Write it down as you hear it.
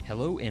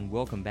Hello and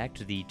welcome back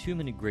to the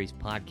 2-Minute Grace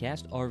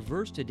Podcast. Our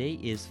verse today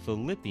is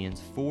Philippians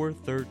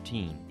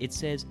 4:13. It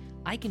says,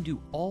 I can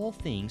do all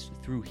things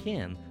through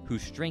Him who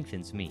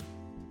strengthens me.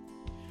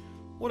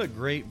 What a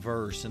great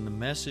verse and the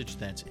message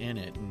that's in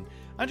it. And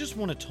I just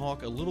want to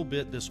talk a little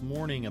bit this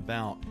morning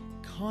about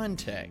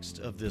context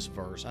of this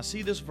verse. I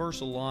see this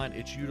verse a lot.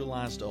 It's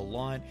utilized a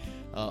lot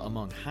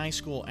among high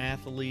school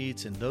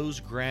athletes and those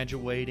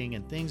graduating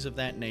and things of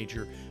that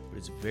nature. But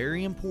it's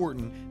very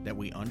important that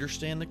we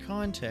understand the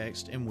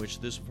context in which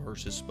this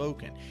verse is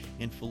spoken.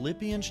 In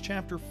Philippians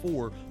chapter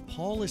 4,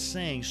 Paul is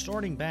saying,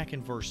 starting back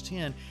in verse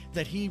 10,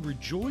 that he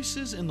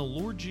rejoices in the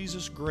Lord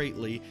Jesus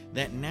greatly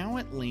that now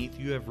at length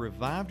you have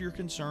revived your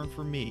concern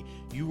for me.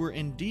 You were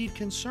indeed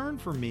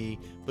concerned for me,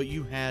 but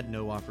you had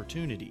no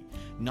opportunity.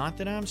 Not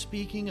that I'm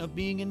speaking of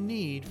being in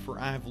need, for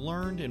I have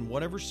learned in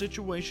whatever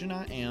situation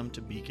I am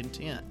to be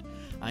content.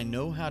 I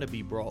know how to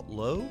be brought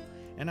low,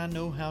 and I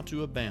know how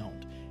to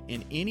abound.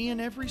 In any and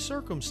every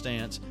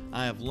circumstance,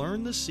 I have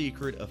learned the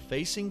secret of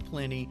facing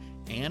plenty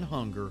and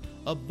hunger,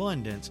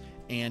 abundance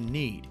and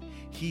need.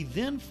 He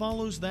then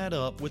follows that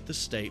up with the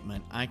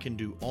statement, I can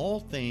do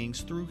all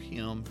things through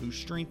Him who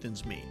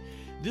strengthens me.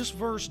 This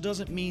verse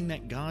doesn't mean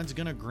that God's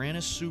going to grant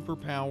us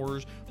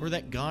superpowers or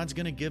that God's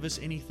going to give us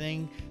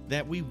anything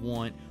that we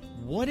want.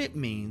 What it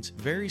means,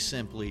 very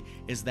simply,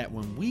 is that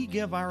when we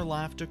give our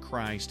life to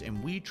Christ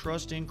and we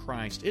trust in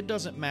Christ, it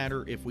doesn't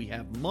matter if we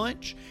have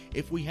much,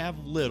 if we have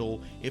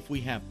little, if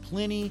we have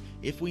plenty,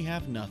 if we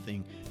have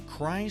nothing.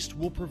 Christ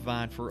will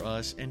provide for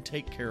us and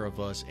take care of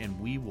us, and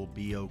we will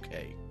be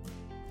okay.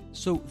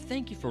 So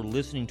thank you for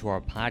listening to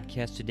our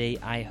podcast today.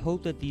 I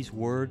hope that these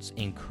words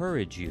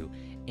encourage you,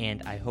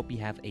 and I hope you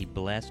have a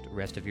blessed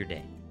rest of your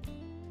day.